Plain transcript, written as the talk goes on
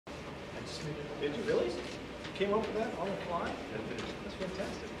Did you really? You came up with that on the fly? That's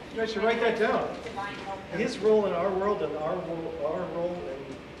fantastic. You guys should write that down. His role in our world and our role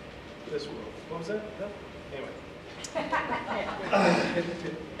in this world. What was that? No? Anyway.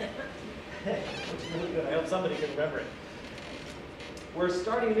 It's really good. I hope somebody can remember it. We're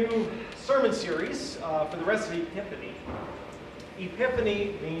starting a new sermon series for the rest of Epiphany.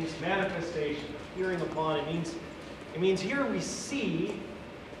 Epiphany means manifestation, appearing upon. It means here we see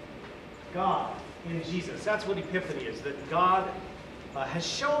God in Jesus. That's what Epiphany is, that God has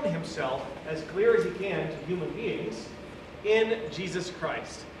shown himself as clear as he can to human beings in Jesus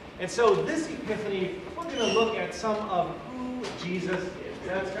Christ. And so this Epiphany, we're going to look at some of who Jesus is.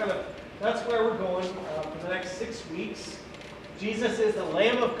 That's where we're going for the next 6 weeks. Jesus is the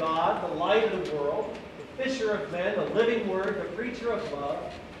Lamb of God, the light of the world, the fisher of men, the living word, the preacher of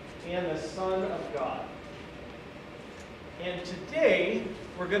love, and the Son of God. And today,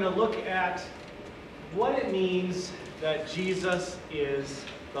 we're going to look at what it means that Jesus is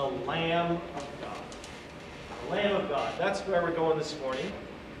the Lamb of God. The Lamb of God. That's where we're going this morning.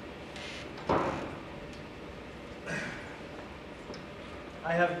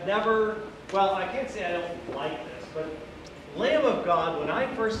 I have never, well, I can't say I don't like this, but Lamb of God, when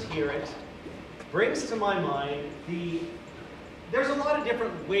I first hear it, brings to my mind there's a lot of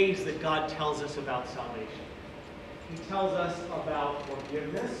different ways that God tells us about salvation. He tells us about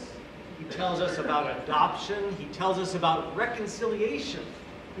forgiveness. He tells us about adoption. He tells us about reconciliation.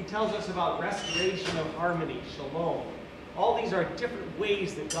 He tells us about restoration of harmony, shalom. All these are different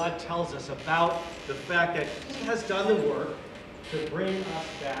ways that God tells us about the fact that he has done the work to bring us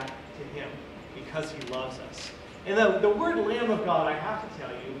back to him because he loves us. And the word Lamb of God, I have to tell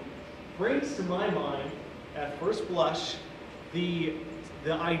you, brings to my mind, at first blush, the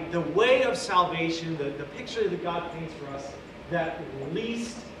way of salvation, the picture that God paints for us that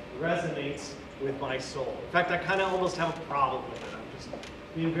least resonates with my soul. In fact, I kind of almost have a problem with it. I'm just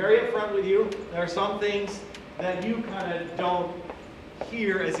being very upfront with you. There are some things that you kind of don't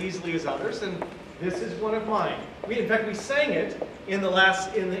hear as easily as others, and this is one of mine. In fact, we sang it in the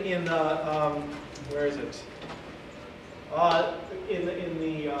last, where is it?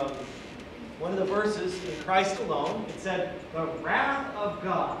 One of the verses in Christ alone, it said, the wrath of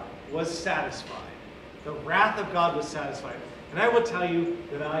God was satisfied. The wrath of God was satisfied. And I will tell you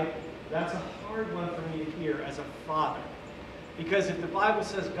that that's a hard one for me to hear as a father. Because if the Bible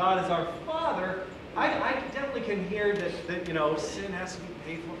says God is our Father, I definitely can hear that sin has to be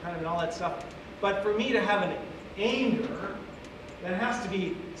paid for kind of and all that stuff. But for me to have an anger that has to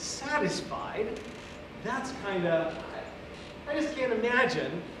be satisfied, that's kind of, I just can't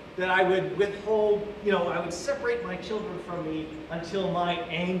imagine that I would withhold, I would separate my children from me until my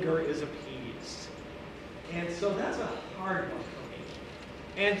anger is appeased. And so that's a hard one for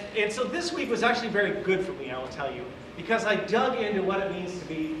me. And so this week was actually very good for me, I will tell you, because I dug into what it means to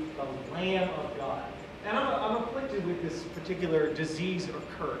be the Lamb of God. And I'm afflicted with this particular disease or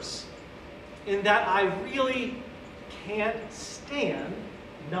curse, in that I really can't stand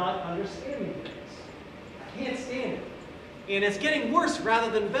not understanding things. I can't stand it. And it's getting worse rather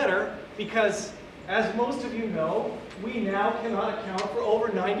than better because, as most of you know, we now cannot account for over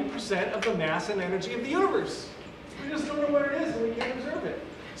 90% of the mass and energy of the universe. We just don't know what it is and we can't observe it.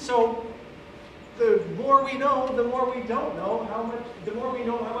 So the more we know, the more we don't know how much, the more we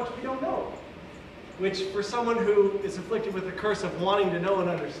know how much we don't know. Which, for someone who is afflicted with the curse of wanting to know and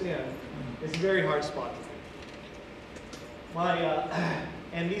understand, is a very hard spot to be.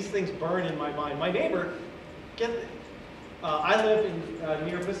 And these things burn in my mind. My neighbor, I live in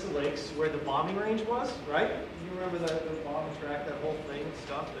near Vista Lakes, where the bombing range was, right? You remember the bombing track, that whole thing and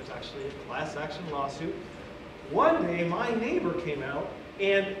stuff? There's actually a class action lawsuit. One day, my neighbor came out,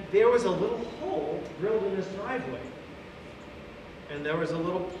 and there was a little hole drilled in his driveway. And there was a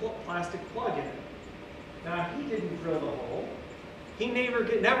little plastic plug in it. Now, he didn't drill the hole. He never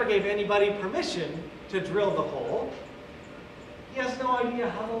gave anybody permission to drill the hole. He has no idea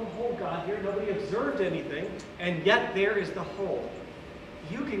how the hole got here. Nobody observed anything. And yet there is the hole.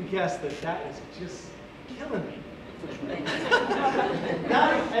 You can guess that is just killing me. And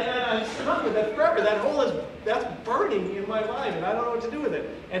I'm stuck with that forever. That hole that's burning in my mind, and I don't know what to do with it.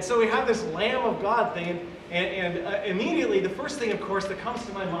 And so we have this Lamb of God thing, and immediately the first thing, of course, that comes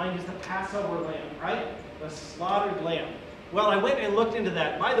to my mind is the Passover lamb, right? The slaughtered lamb. Well, I went and looked into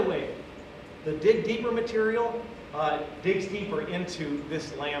that. By the way, the Dig Deeper material digs deeper into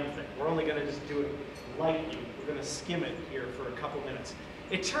this lamb thing. We're only going to just do it lightly. We're going to skim it here for a couple minutes.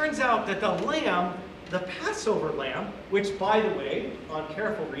 It turns out that the lamb, the Passover lamb, which, by the way, on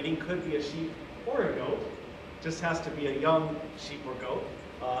careful reading, could be a sheep or a goat, just has to be a young sheep or goat,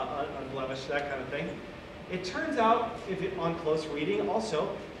 blemish, that kind of thing. It turns out, on close reading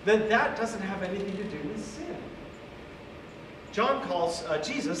also, that that doesn't have anything to do with sin. John calls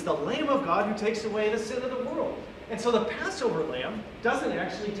Jesus the Lamb of God who takes away the sin of the world. And so the Passover lamb doesn't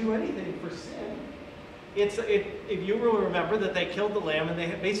actually do anything for sin. If you will remember that they killed the lamb and they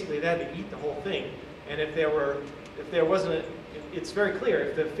had to eat the whole thing. And it's very clear,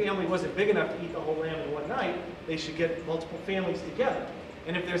 if the family wasn't big enough to eat the whole lamb in one night, they should get multiple families together.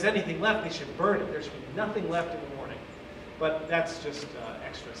 And if there's anything left, they should burn it. There should be nothing left in the morning. But that's just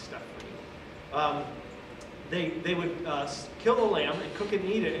extra stuff for you. They would kill the lamb and cook it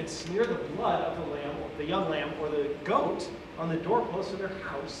and eat it and smear the blood of the lamb, or the young lamb, or the goat on the doorpost of their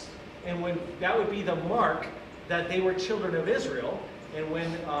house. And that would be the mark that they were children of Israel. And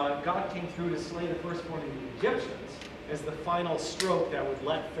when God came through to slay the firstborn of the Egyptians, as the final stroke that would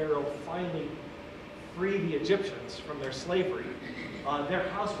let Pharaoh finally free the Egyptians from their slavery, their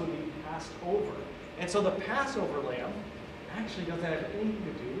house would be passed over. And so the Passover lamb actually doesn't have anything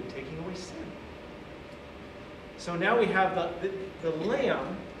to do with taking away sin. So now we have the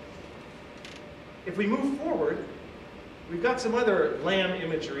lamb. If we move forward, we've got some other lamb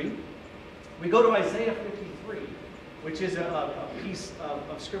imagery. We go to Isaiah 53, which is a piece of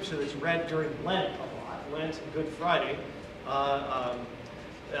scripture that's read during Lent a lot, Lent and Good Friday.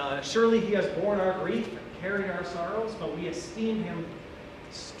 Surely he has borne our grief and carried our sorrows, but we esteemed him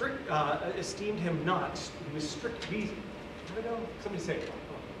not. He was strict. I don't know. Somebody say it. Oh,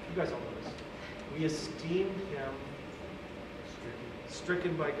 you guys all know this. We esteemed him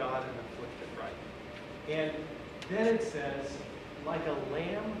stricken by God and afflicted, right? And then it says, like a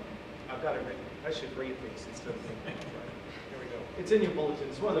lamb. I've got it written. I should read these instead of thinking. Right. Here we go. It's in your bulletin.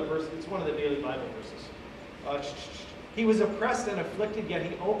 It's one of the daily Bible verses. He was oppressed and afflicted, yet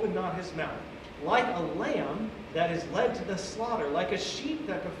he opened not his mouth. Like a lamb that is led to the slaughter, like a sheep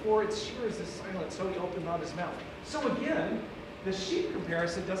that before its shearers is silent, so he opened not his mouth. So again, the sheep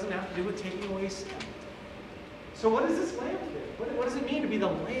comparison doesn't have to do with taking away sin. So what does this lamb do? What does it mean to be the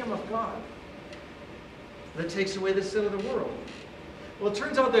Lamb of God that takes away the sin of the world? Well, it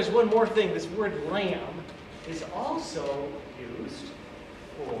turns out there's one more thing. This word lamb is also used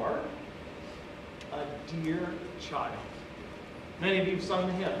for a dear child. Many of you have sung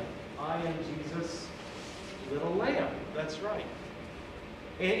the hymn, I am Jesus' little lamb. That's right.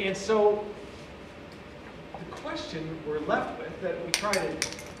 And so the question we're left with, that we try to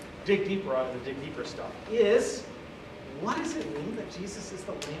dig deeper on and dig deeper stuff, is what does it mean that Jesus is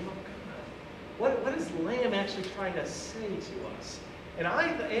the Lamb of God? What is lamb actually trying to say to us? And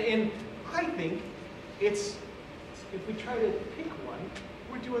I think it's, if we try to pick one,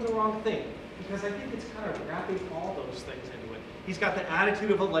 we're doing the wrong thing. Because I think it's kind of wrapping all those things into it. He's got the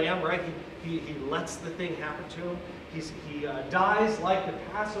attitude of a lamb, right? He lets the thing happen to him. He dies like the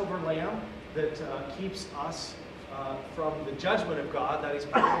Passover lamb that keeps us from the judgment of God that he's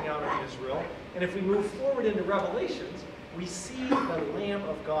pouring out on Israel. And if we move forward into Revelations, we see the Lamb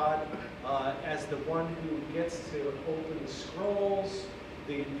of God as the one who gets to open the scrolls,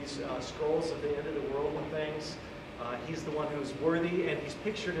 these scrolls of the end of the world and things. He's the one who's worthy, and he's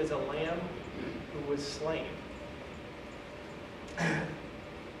pictured as a lamb who was slain.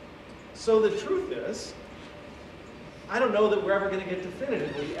 So the truth is, I don't know that we're ever going to get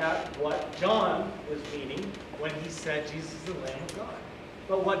definitively at what John was meaning when he said Jesus is the Lamb of God.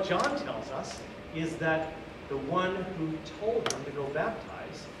 But what John tells us is that the one who told him to go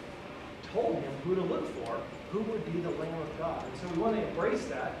baptize told him who to look for, who would be the Lamb of God. And so we want to embrace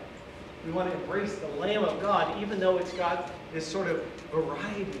that. We want to embrace the Lamb of God, even though it's got this sort of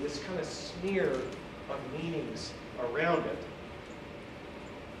variety, this kind of smear of meanings around it.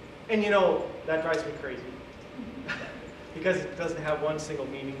 And you know, that drives me crazy. Because it doesn't have one single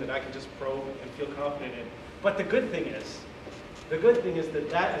meaning that I can just probe and feel confident in. But the good thing is that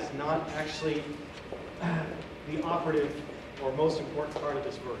that is not actually the operative or most important part of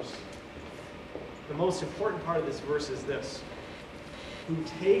this verse. The most important part of this verse is this: who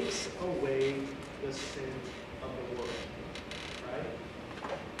takes away the sin of the world. Right?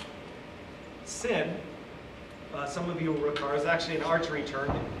 Sin, some of you will recall, is actually an archery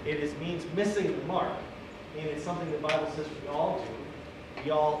term. It means missing the mark. And it's something the Bible says we all do.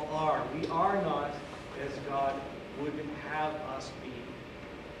 We all are. We are not as God would have us be.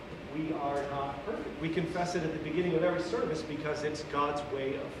 We are not perfect. We confess it at the beginning of every service because it's God's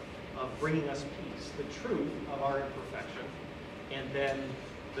way of bringing us peace, the truth of our imperfection, and then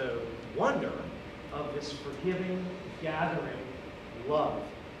the wonder of this forgiving, gathering love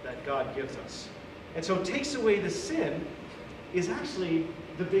that God gives us. And so takes away the sin is actually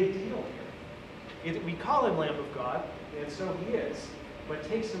the big deal here. We call him Lamb of God, and so he is. but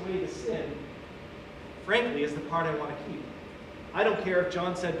takes away the sin, frankly, is the part I want to keep. I don't care if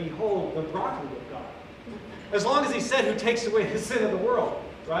John said, behold, the broccoli of God. As long as he said, who takes away the sin of the world,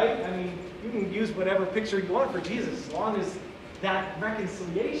 right? I mean, you can use whatever picture you want for Jesus, as long as that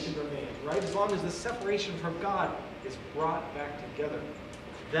reconciliation remains, right? As long as the separation from God is brought back together.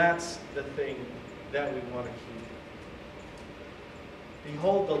 That's the thing that we want to keep.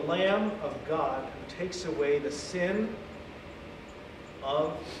 Behold, the Lamb of God who takes away the sin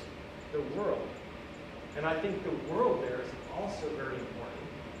of the world. And I think the world there is also very important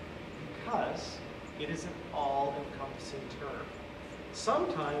because it is an all-encompassing term.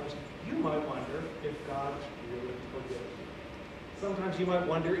 Sometimes you might wonder if God's really forgiven you. Sometimes you might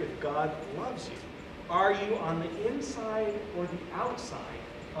wonder if God loves you. Are you on the inside or the outside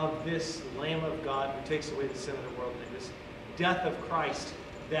of this Lamb of God who takes away the sin of the world, and this death of Christ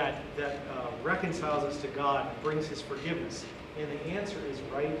that reconciles us to God and brings his forgiveness? And the answer is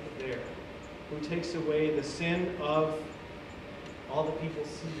right there. Who takes away the sin of all the people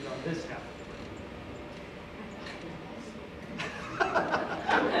seated on this half of the room.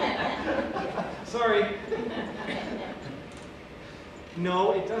 Sorry.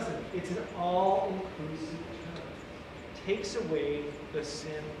 No, it doesn't. It's an all-inclusive term. It takes away the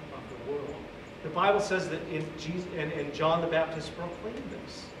sin of the world. The Bible says that in Jesus, and John the Baptist proclaimed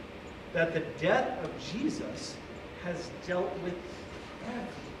this, that the death of Jesus has dealt with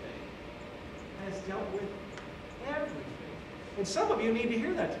everything. Has dealt with everything. And some of you need to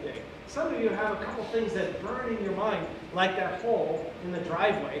hear that today. Some of you have a couple things that burn in your mind, like that hole in the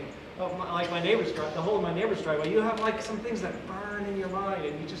driveway, like my neighbor's driveway, the hole in my neighbor's driveway. You have like some things that burn in your mind,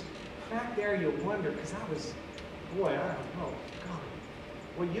 and you just, back there you wonder, because that was, boy, I don't know, God.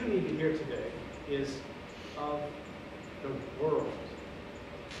 What you need to hear today is of the world.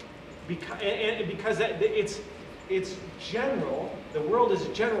 Because it's general, the world is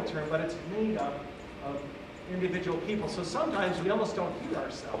a general term, but it's made up of individual people. So sometimes we almost don't hear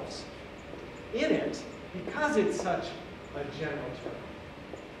ourselves in it because it's such a general term.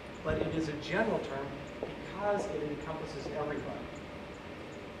 But it is a general term because it encompasses everybody.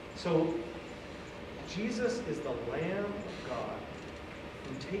 So Jesus is the Lamb of God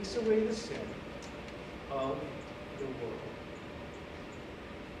who takes away the sin of the world.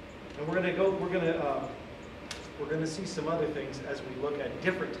 And we're going to see some other things as we look at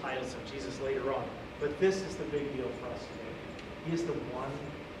different titles of Jesus later on. But this is the big deal for us today. He is the one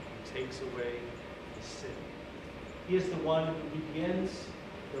who takes away the sin. He is the one who begins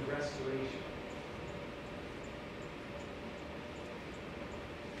the restoration.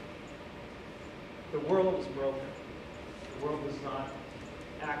 The world is broken. The world does not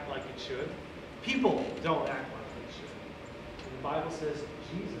act like it should. People don't act like they should. And the Bible says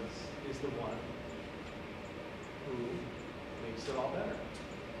Jesus is the one who makes it all better.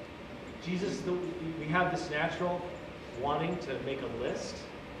 Jesus, we have this natural wanting to make a list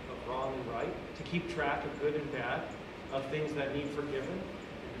of wrong and right, to keep track of good and bad, of things that need forgiven.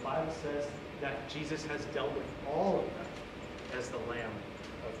 And the Bible says that Jesus has dealt with all of that as the Lamb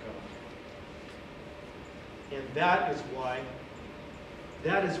of God. And that is why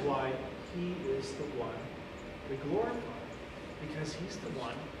he is the one we glorify, because he's the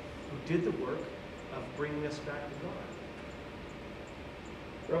one who did the work of bringing us back to God.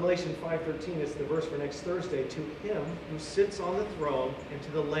 Revelation 5:13 is the verse for next Thursday. To him who sits on the throne and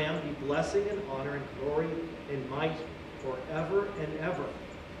to the Lamb be blessing and honor and glory and might forever and ever.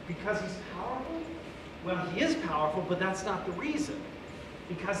 Because he's powerful? Well, he is powerful, but that's not the reason.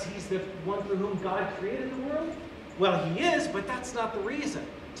 Because he's the one through whom God created the world? Well, he is, but that's not the reason.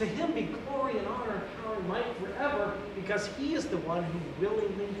 To him be glory and honor and power and might forever, because he is the one who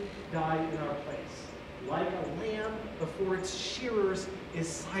willingly died in our place. Like a lamb before its shearers is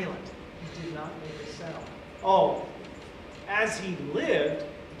silent. He did not make a sound. Oh, as he lived,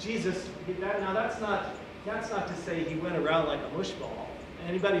 Jesus, now that's not to say he went around like a mushball.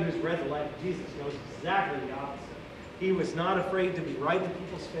 Anybody who's read the life of Jesus knows exactly the opposite. He was not afraid to be right in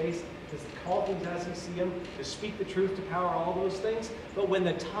people's face, to call things as he see them, to speak the truth to power, all those things. But when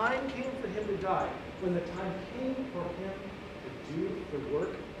the time came for him to die, when the time came for him to do the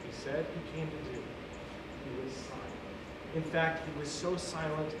work he said he came to do, he was silent. In fact, he was so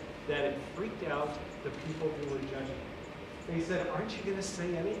silent that it freaked out the people who were judging him. They said, aren't you going to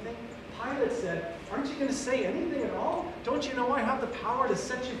say anything? Pilate said, aren't you going to say anything at all? Don't you know I have the power to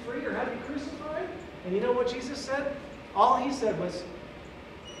set you free or have you crucified? And you know what Jesus said? All he said was,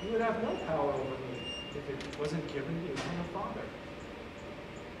 you would have no power over me if it wasn't given to you from the Father.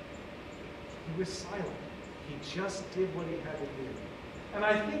 He was silent. He just did what he had to do. And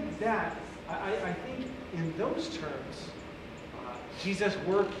I think that, I think in those terms, Jesus'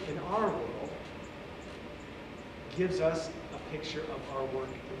 work in our world gives us a picture of our work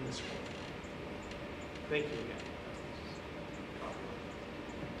in this world. Thank you again.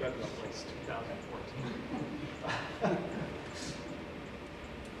 Drug Place 2014.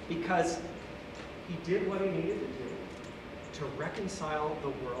 Because he did what he needed to do to reconcile the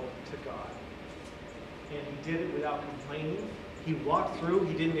world to God. And he did it without complaining. He walked through,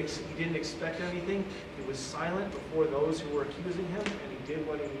 he didn't expect anything. He was silent before those who were accusing him, and he did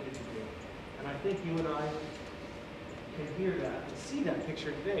what he needed to do. And I think you and I can hear that and see that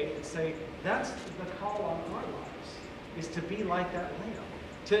picture today and say, that's the call on our lives, is to be like that lamb.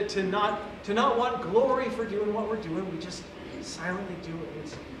 To not want glory for doing what we're doing. We just silently do what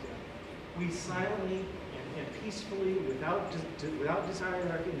needs to be done. We silently and peacefully, without desiring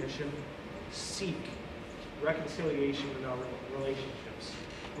recognition, seek reconciliation in our relationships.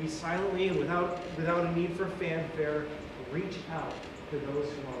 We silently and without a need for fanfare, reach out to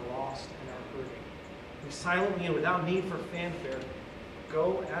those who are lost and are hurting. We silently and without need for fanfare,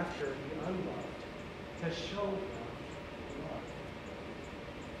 go after the unloved to show them love.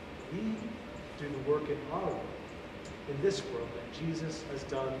 We do the work in our world, in this world, that Jesus has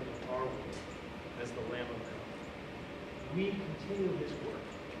done in our world as the Lamb of God. We continue his work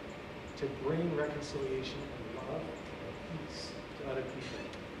to bring reconciliation and love and peace to other people.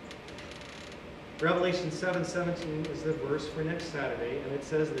 Revelation 7:17 is the verse for next Saturday, and it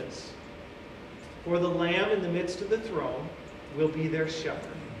says this: "For the Lamb in the midst of the throne will be their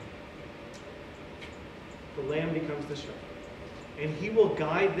shepherd." The Lamb becomes the shepherd. "And he will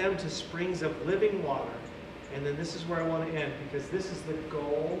guide them to springs of living water." And then this is where I want to end, because this is the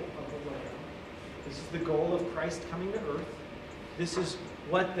goal of the Lamb. This is the goal of Christ coming to earth. This is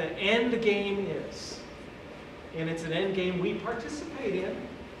what the end game is. And it's an end game we participate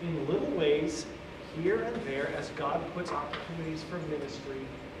in little ways, here and there, as God puts opportunities for ministry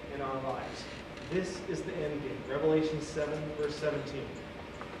in our lives. This is the end game. Revelation 7, verse 17.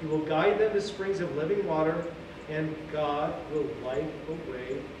 "He will guide them to springs of living water, and God will wipe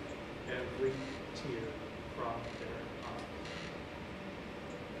away every tear from their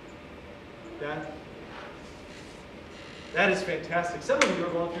eyes." That is fantastic. Some of you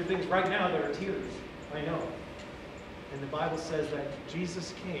are going through things right now that are tears. I know. And the Bible says that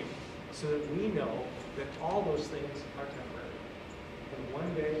Jesus came so that we know that all those things are temporary. And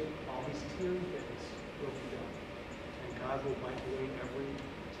one day, all these teary things will be done. And God will wipe away every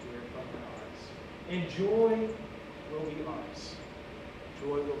tear from our eyes. And joy will be ours.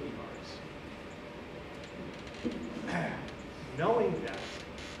 Joy will be ours. Knowing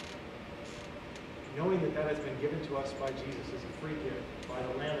that has been given to us by Jesus as a free gift, by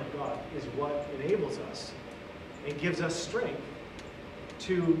the Lamb of God, is what enables us and gives us strength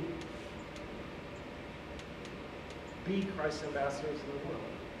to be Christ's ambassadors in the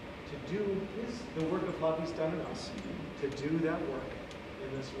world, to do the work of love he's done in us, to do that work in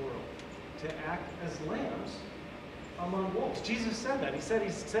this world, to act as lambs among wolves. Jesus said that. He said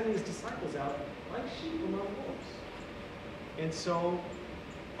he's sending his disciples out like sheep among wolves. And so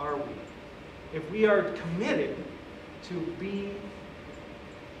are we. If we are committed to be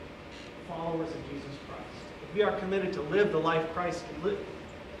followers of Jesus Christ, if we are committed to live the life Christ lived,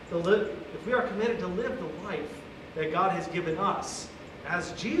 if we are committed to live the life that God has given us,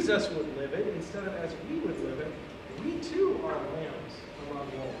 as Jesus would live it instead of as we would live it, we too are lambs among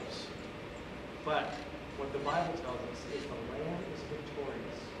wolves. But what the Bible tells us is the Lamb is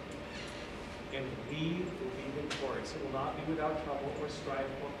victorious, and we will be victorious. It will not be without trouble or strife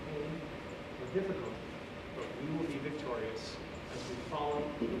or pain or difficulty, but we will be victorious as we follow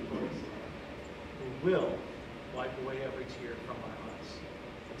the victorious Lamb, who will wipe away every tear from our eyes.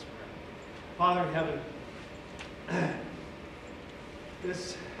 Let's pray. Father in heaven,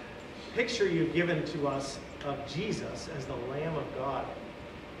 this picture you've given to us of Jesus as the Lamb of God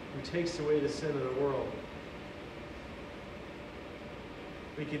who takes away the sin of the world,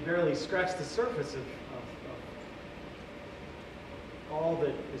 we could barely scratch the surface of all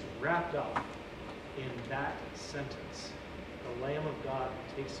that is wrapped up in that sentence. The Lamb of God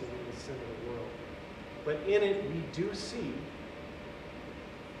who takes away the sin of the world. But in it we do see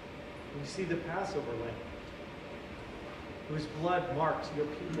the Passover Lamb, whose blood marked your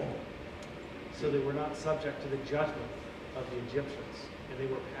people so they were not subject to the judgment of the Egyptians, and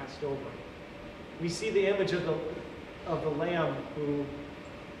they were passed over. We see the image of the Lamb who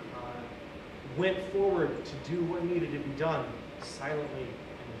went forward to do what needed to be done silently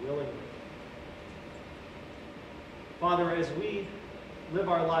and willingly. Father, as we live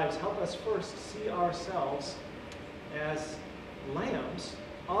our lives, help us first see ourselves as lambs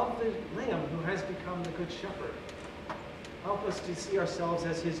of the Lamb who has become the Good Shepherd. Help us to see ourselves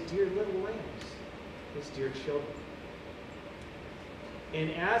as his dear little lambs, his dear children.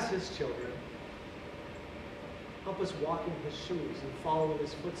 And as his children, help us walk in his shoes and follow in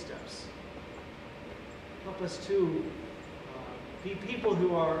his footsteps. Help us to be people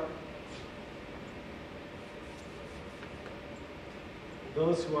who are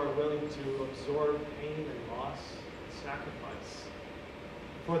those who are willing to absorb pain and loss and sacrifice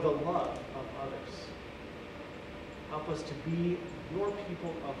for the love of others. Help us to be your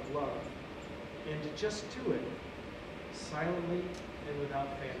people of love and to just do it silently and without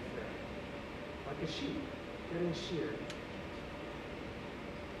fanfare, like a sheep getting sheared.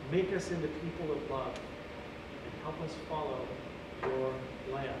 Make us into people of love and help us follow your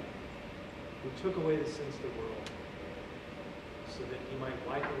Lamb who took away the sins of the world so that he might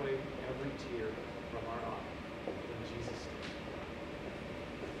wipe away every tear from our eye. In Jesus' name.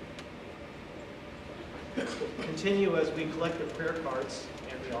 Continue as we collect the prayer cards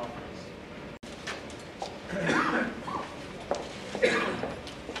and the offering.